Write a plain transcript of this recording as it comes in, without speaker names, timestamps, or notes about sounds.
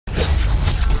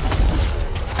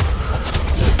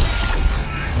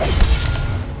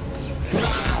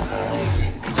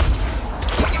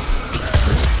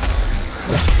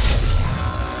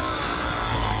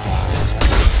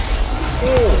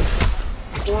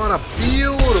on, a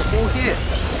beautiful hit.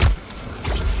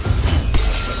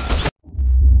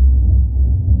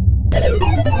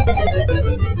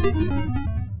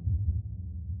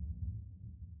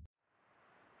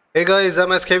 Hey guys, I'm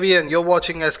SKV and you're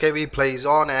watching SKV Plays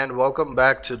On, and welcome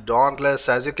back to Dauntless.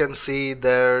 As you can see,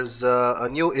 there's a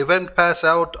new event pass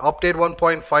out. Update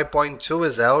 1.5.2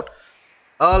 is out.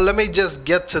 Let me just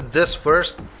get to this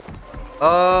first.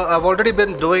 I've already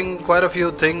been doing quite a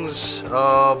few things,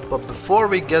 but before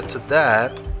we get to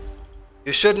that,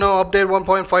 you should know update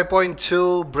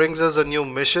 1.5.2 brings us a new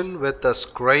mission with the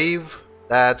SKV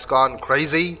that's gone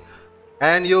crazy.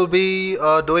 And you'll be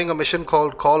doing a mission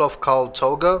called Call of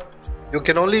Kaltoga. You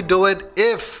can only do it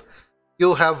if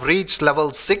you have reached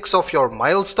level 6 of your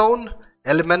milestone,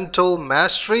 Elemental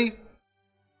Mastery.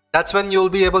 That's when you'll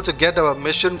be able to get a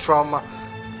mission from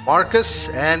Marcus,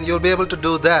 and you'll be able to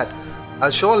do that.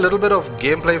 I'll show a little bit of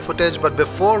gameplay footage, but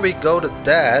before we go to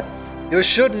that, you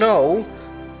should know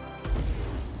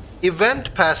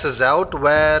event passes out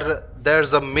where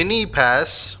there's a mini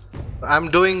pass.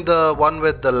 I'm doing the one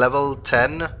with the level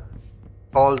 10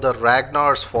 called the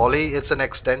Ragnar's Folly. It's an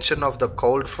extension of the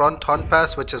Cold Front Hunt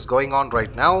Pass, which is going on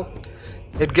right now.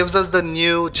 It gives us the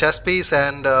new chest piece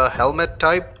and helmet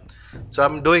type. So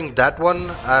I'm doing that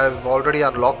one. I've already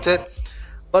unlocked it.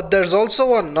 But there's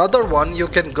also another one. You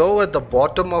can go at the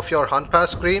bottom of your Hunt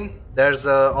Pass screen. There's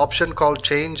an option called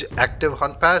Change Active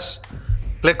Hunt Pass.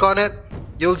 Click on it.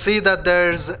 You'll see that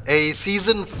there's a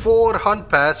Season 4 Hunt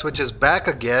Pass which is back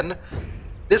again.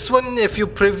 This one, if you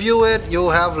preview it, you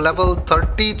have level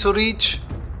 30 to reach.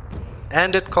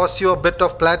 And it costs you a bit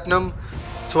of platinum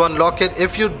to unlock it.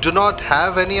 If you do not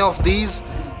have any of these,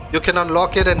 you can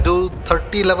unlock it and do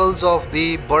 30 levels of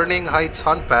the Burning Heights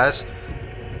Hunt Pass.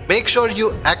 Make sure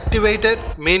you activate it,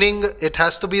 meaning it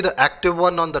has to be the active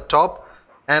one on the top.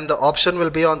 And the option will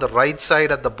be on the right side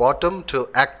at the bottom to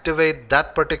activate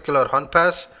that particular Hunt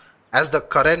Pass as the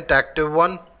current active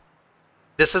one.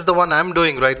 This is the one I'm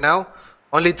doing right now.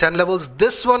 Only 10 levels.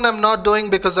 This one I'm not doing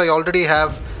because I already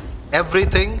have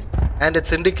everything. And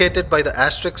it's indicated by the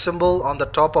asterisk symbol on the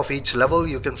top of each level.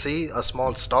 You can see a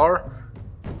small star.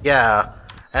 Yeah.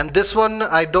 And this one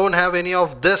I don't have any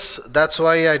of this. That's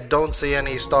why I don't see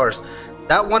any stars.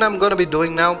 That one I'm going to be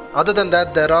doing now. Other than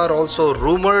that, there are also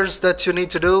rumors that you need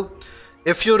to do.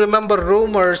 If you remember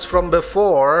rumors from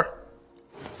before,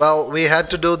 well, we had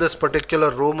to do this particular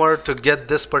rumor to get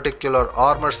this particular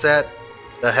armor set,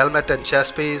 the helmet and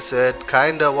chest piece. It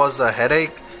kinda was a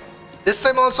headache. This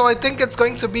time also I think it's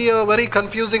going to be a very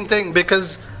confusing thing,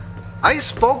 because I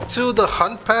spoke to the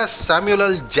Hunt Pass Samuel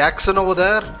L. Jackson over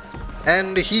there,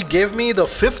 and he gave me the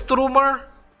 5th rumor.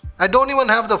 I don't even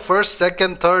have the 1st,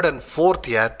 2nd, 3rd and 4th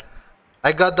yet.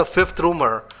 I got the 5th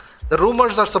rumor. The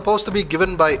rumors are supposed to be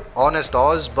given by Honest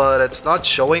Oz, but it's not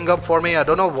showing up for me. I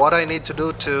don't know what I need to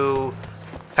do to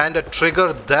kind of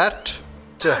trigger that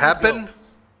to happen.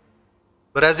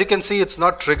 But as you can see, it's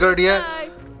not triggered yet.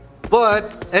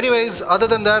 But anyways, other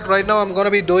than that, right now I'm going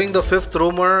to be doing the 5th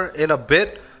rumor in a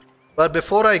bit. But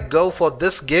before I go for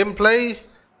this gameplay,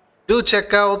 do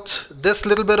check out this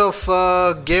little bit of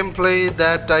gameplay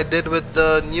that I did with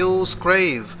the new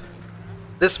SKV.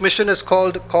 This mission is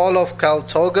called Call of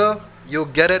Kaltoga. You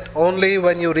get it only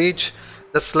when you reach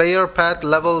the Slayer Path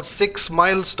level 6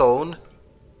 milestone.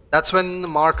 That's when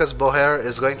Marcus Boher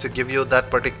is going to give you that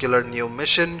particular new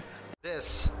mission.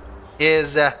 This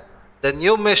is the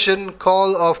new mission,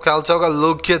 Call of Kaltoga.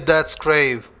 Look at that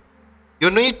SKV.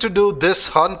 You need to do this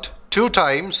hunt 2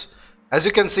 times. As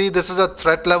you can see, this is a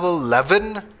threat level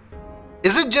 11.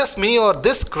 Is it just me, or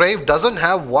this SKV doesn't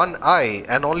have one eye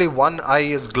and only one eye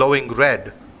is glowing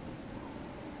red?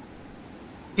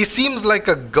 He seems like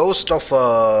a ghost of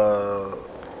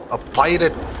a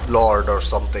pirate lord or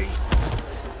something,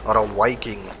 or a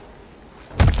Viking.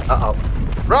 Uh-oh.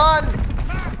 Run!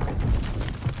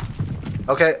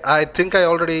 Okay, I think I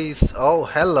already... Oh,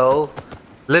 hello.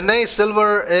 Linnea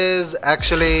Silver is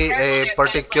actually a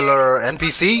particular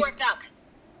NPC.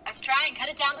 Let's try and cut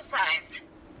it down to size.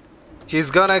 She's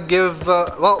gonna give...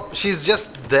 well, she's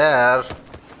just there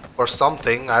for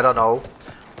something, I don't know.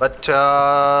 But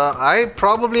I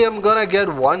probably am gonna get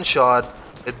one shot.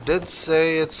 It did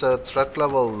say it's a threat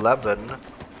level 11.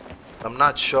 I'm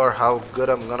not sure how good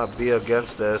I'm gonna be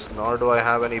against this, nor do I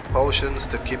have any potions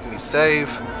to keep me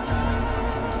safe.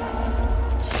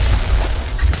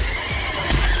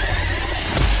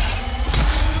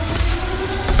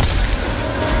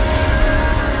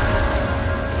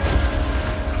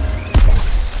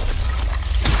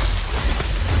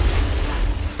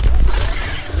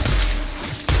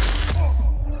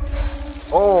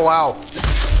 Oh wow.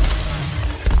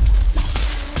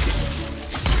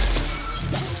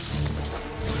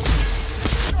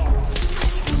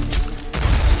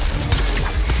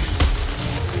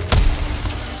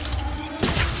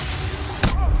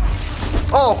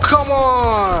 Oh, come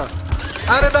on!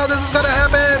 I didn't know this is gonna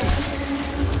happen!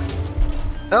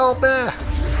 Help me!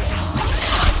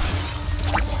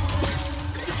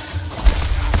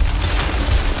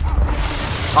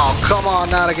 Oh, come on,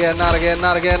 not again, not again,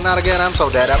 not again, not again. I'm so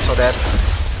dead, I'm so dead.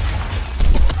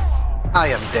 I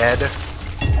am dead.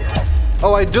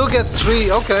 Oh, I do get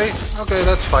 3. Okay, okay,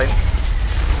 that's fine.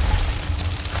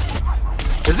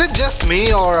 Is it just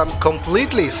me or I'm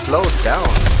completely slowed down?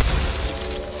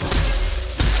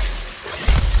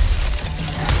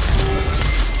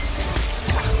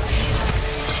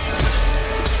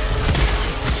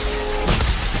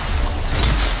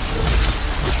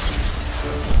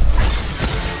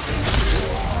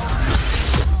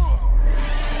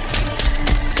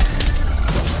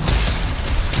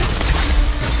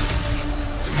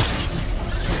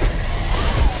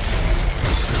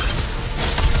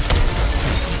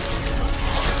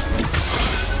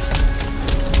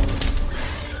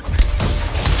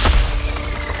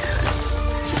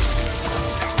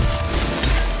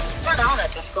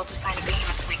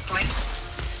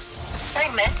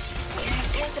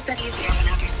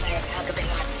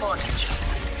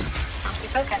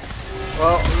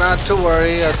 Well, not to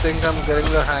worry, I think I'm getting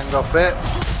the hang of it.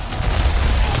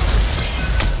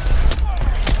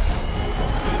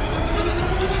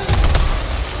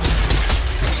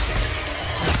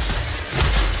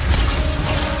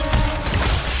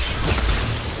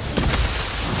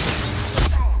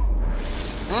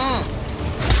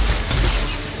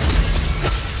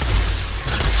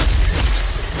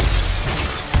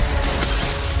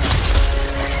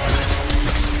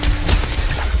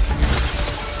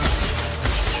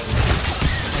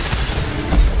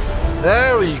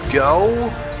 There we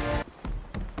go.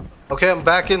 Okay, I'm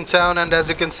back in town, and as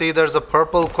you can see, there's a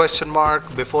purple question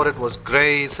mark. Before it was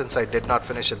gray, since I did not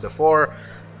finish it before.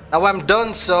 Now I'm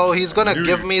done, so he's gonna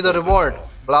give me the reward.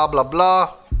 Blah blah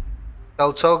blah.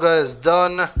 Kaltoga is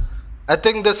done. I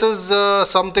think this is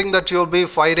something that you'll be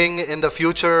fighting in the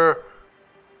future.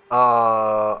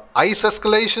 Ice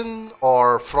escalation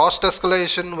or frost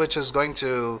escalation, which is going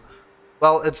to...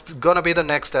 Well, it's gonna be the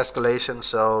next escalation,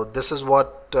 so this is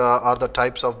what are the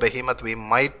types of behemoth we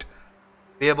might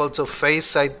be able to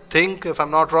face, I think, if I'm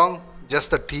not wrong.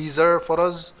 Just a teaser for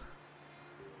us.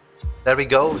 There we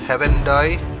go, Heaven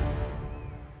Die.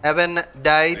 Heaven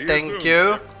Die, thank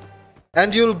you.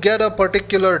 And you'll get a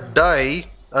particular die,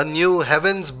 a new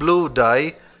Heaven's Blue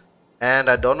die. And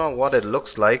I don't know what it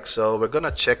looks like, so we're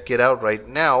gonna check it out right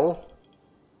now.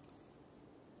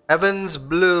 Heaven's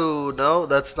Blue. No,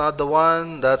 that's not the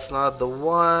one. That's not the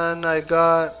one I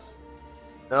got.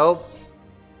 Nope.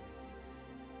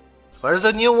 Where's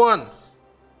the new one?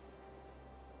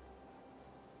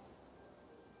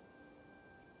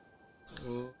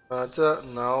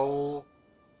 No.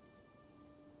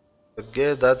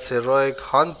 Okay, that's heroic.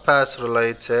 Hunt Pass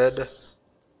related.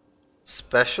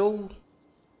 Special?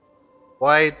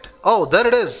 White. Oh, there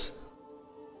it is.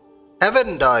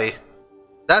 Heaven Die.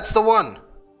 That's the one.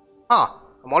 Huh,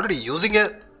 I'm already using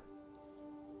it.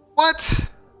 What?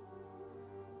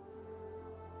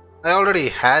 I already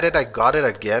had it, I got it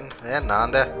again.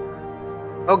 Nanda.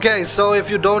 Okay, so if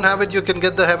you don't have it, you can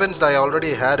get the Heaven's Die. I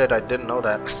already had it, I didn't know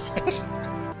that.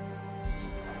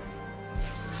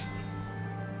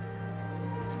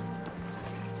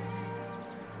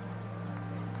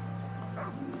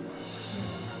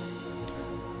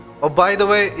 Oh, by the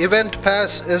way, Event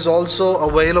Pass is also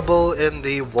available in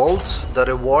the Vault, the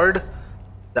reward.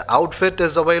 The outfit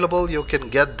is available, you can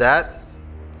get that.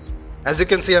 As you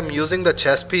can see, I'm using the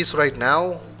chest piece right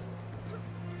now.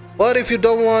 But if you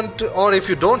don't want to, or if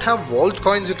you don't have Vault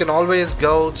coins, you can always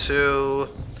go to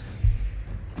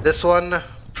this one,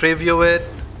 preview it,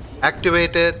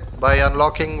 activate it by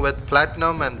unlocking with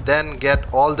Platinum, and then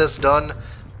get all this done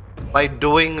by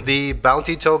doing the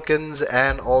bounty tokens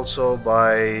and also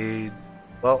by,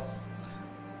 well,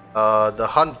 the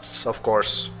hunts, of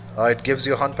course. It gives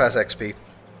you Hunt Pass XP.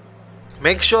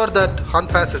 Make sure that Hunt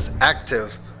Pass is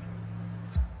active.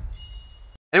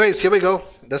 Anyways, here we go.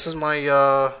 This is my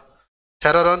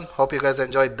Terra run. Hope you guys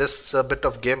enjoyed this bit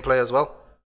of gameplay as well.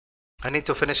 I need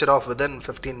to finish it off within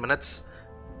 15 minutes.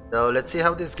 So let's see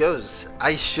how this goes.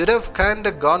 I should have kind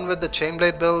of gone with the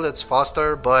Chainblade build. It's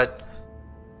faster, but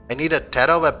I need a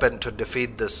Terra weapon to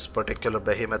defeat this particular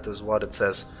behemoth is what it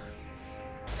says.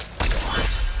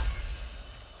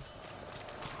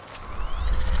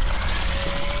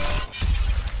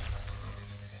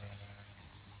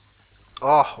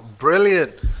 Oh,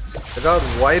 brilliant! I got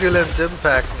Virulent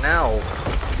Impact now.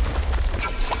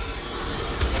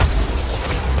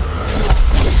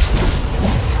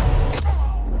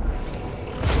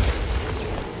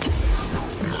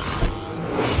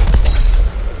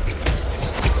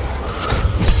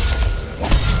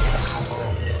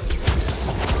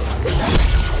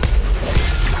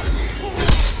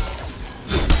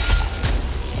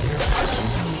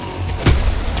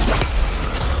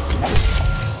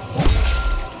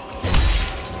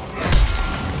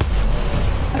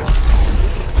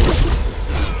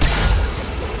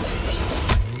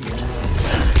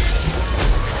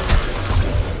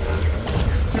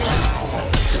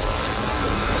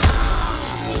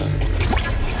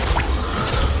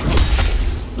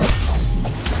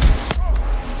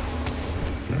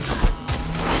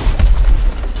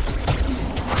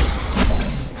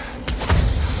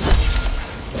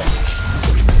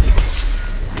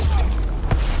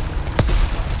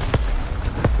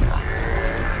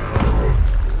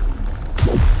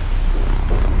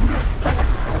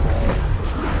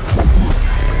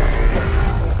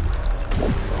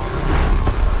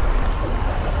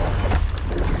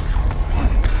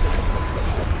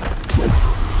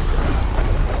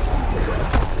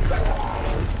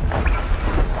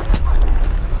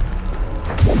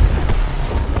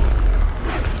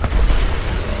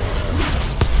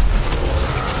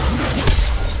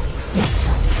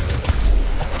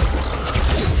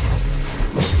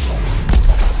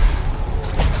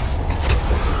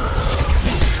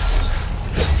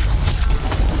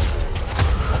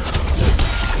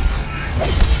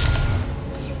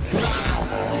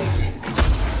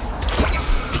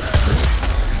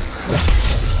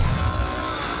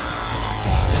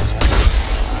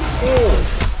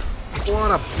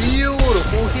 What a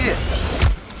beautiful hit!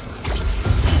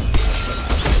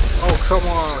 Oh, come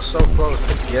on, so close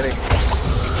to getting it.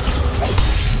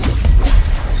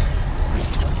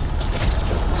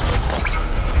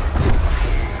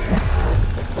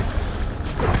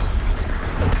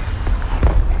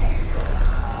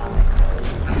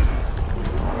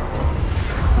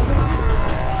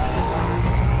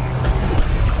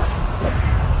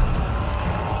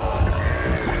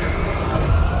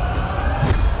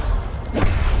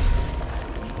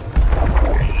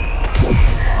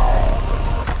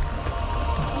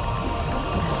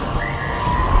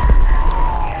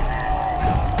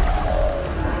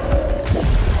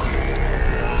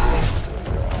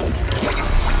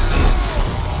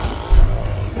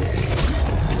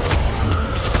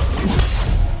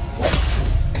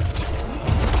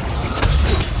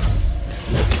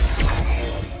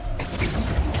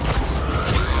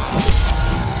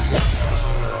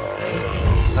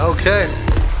 Okay.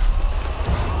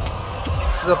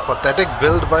 This is a pathetic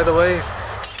build, by the way.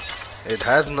 It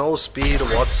has no speed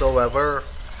whatsoever.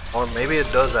 Or maybe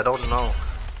it does, I don't know.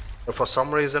 But for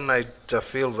some reason I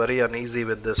feel very uneasy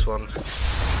with this one.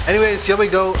 Anyways, here we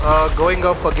go. Going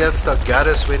up against the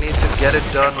Garrus. We need to get it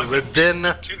done within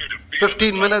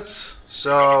 15 minutes.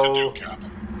 So,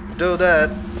 do that.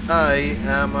 I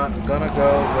am gonna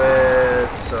go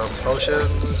with some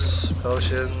potions.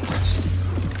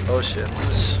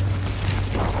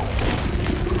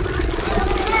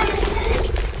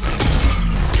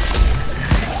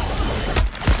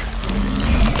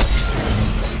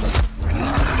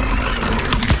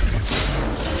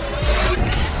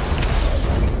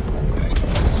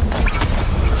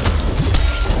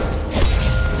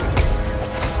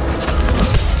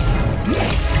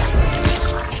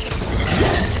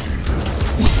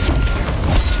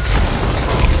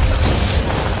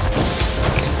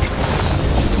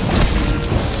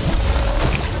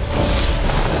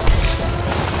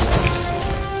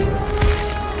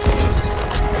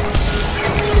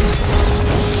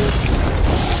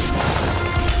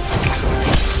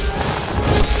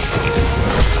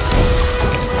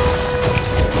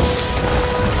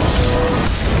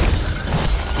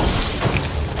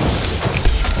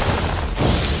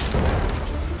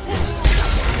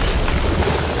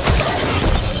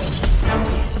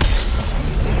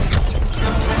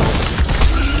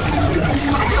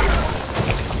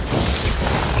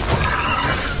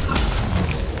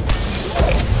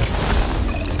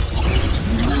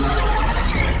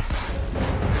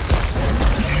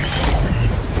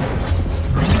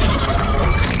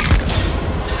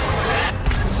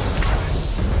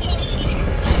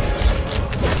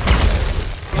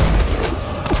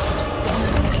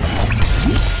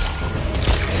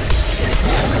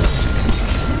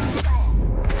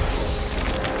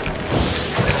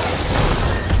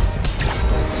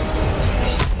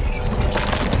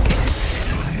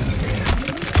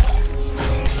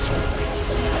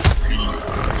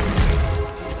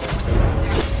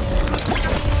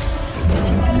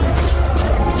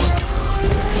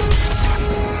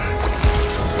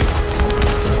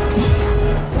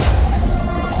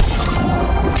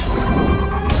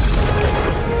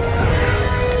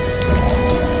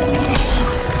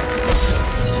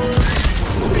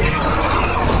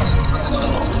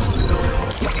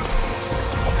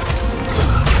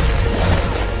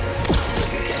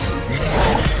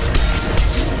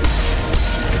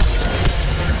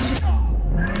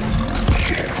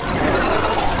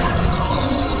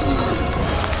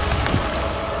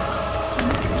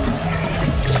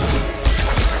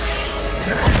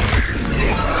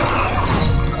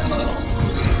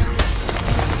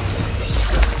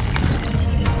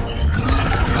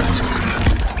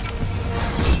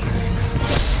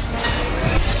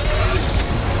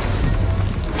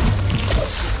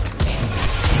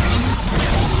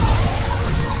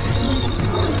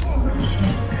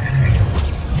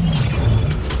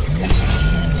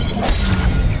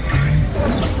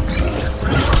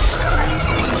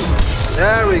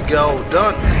 There we go,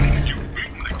 done.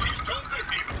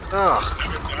 Ugh.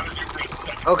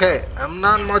 Okay, I'm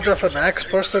not much of an axe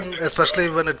person, especially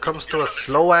when it comes to a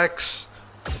slow axe.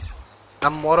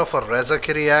 I'm more of a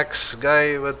Rezakiri axe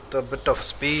guy with a bit of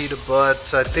speed,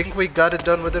 but I think we got it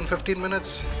done within 15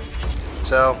 minutes.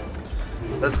 So,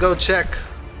 let's go check.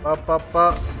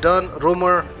 Done.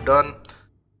 Rumor, done.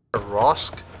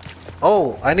 Rosk.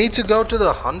 Oh, I need to go to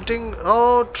the hunting.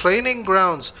 Oh, training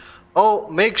grounds. Oh,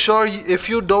 make sure if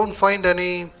you don't find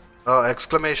any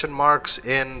exclamation marks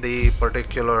in the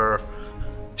particular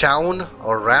town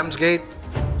or Ramsgate,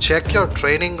 check your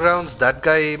training grounds. That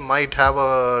guy might have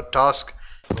a task.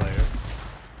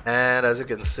 And as you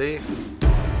can see,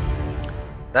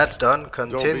 that's done.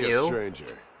 Continue. Don't be a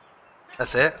stranger.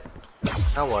 That's it.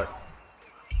 Now what?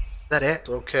 That it?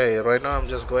 Okay, right now I'm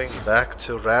just going back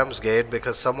to Ramsgate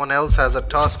because someone else has a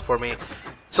task for me.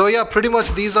 So yeah, pretty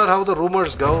much these are how the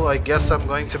rumors go. I guess I'm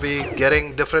going to be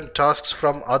getting different tasks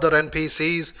from other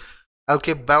NPCs. I'll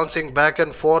keep bouncing back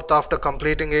and forth after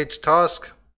completing each task.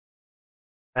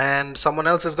 And someone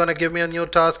else is going to give me a new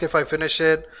task if I finish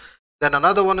it. Then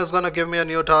another one is going to give me a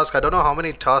new task. I don't know how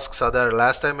many tasks are there.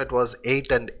 Last time it was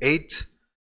 8 and 8.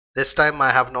 This time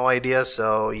I have no idea,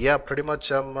 so yeah, pretty much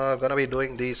I'm gonna be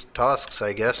doing these tasks,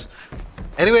 I guess.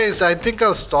 Anyways, I think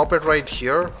I'll stop it right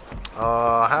here.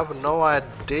 I have no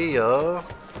idea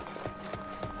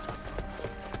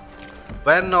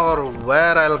when or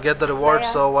where I'll get the reward,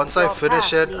 so once I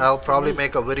finish it, I'll probably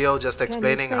make a video just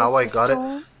explaining how I got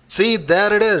it. See,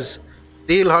 there it is.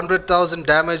 Deal 100,000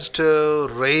 damage to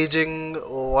raging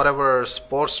whatever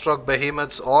sports struck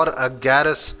behemoths or a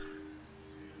Garrus.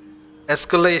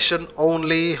 Escalation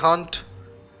only hunt.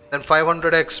 Then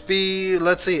 500 XP.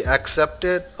 Let's see. Accept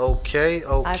it. Okay.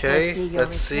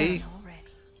 Let's see.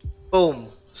 Boom.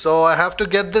 So I have to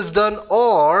get this done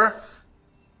or...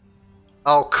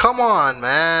 Oh, come on,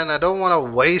 man. I don't want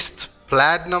to waste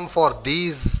platinum for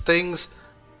these things.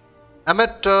 I'm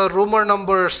at rumor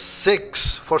number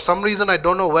 6. For some reason, I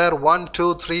don't know where 1,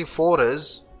 2, 3, 4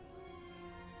 is.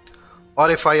 Or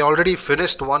if I already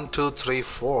finished 1, 2, 3,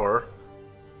 4.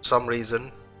 Some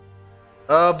reason,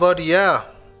 but yeah,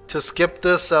 to skip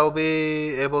this I'll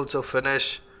be able to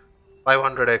finish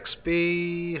 500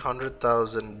 XP,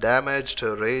 100,000 damage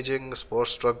to raging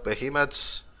sports struck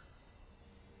behemoths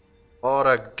or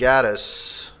a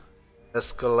Garrus.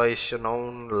 Escalation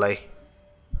only.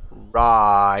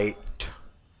 Right.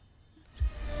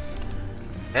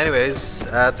 Anyways,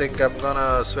 I think I'm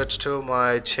gonna switch to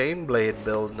my chain blade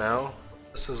build now.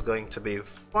 This is going to be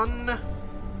fun.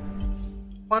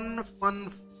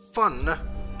 Fun.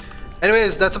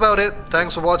 Anyways, that's about it.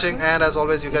 Thanks for watching, and as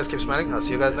always, you guys keep smiling. I'll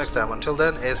see you guys next time. Until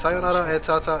then, sayonara,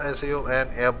 tata, see you,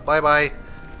 and bye bye.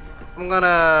 I'm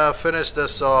gonna finish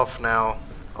this off now,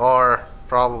 or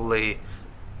probably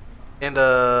in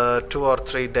the 2 or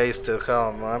 3 days to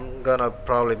come. I'm gonna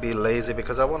probably be lazy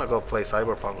because I want to go play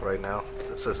Cyberpunk right now.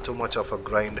 This is too much of a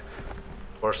grind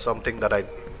for something that I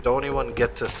don't even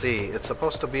get to see. It's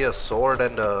supposed to be a sword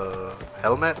and a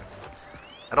helmet.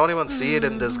 I don't even see it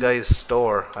in this guy's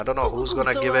store. I don't know who's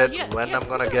gonna give it, when I'm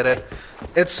gonna get it.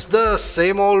 It's the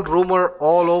same old rumor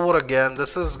all over again.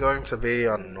 This is going to be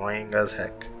annoying as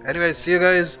heck. Anyway, see you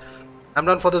guys. I'm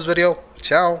done for this video.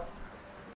 Ciao.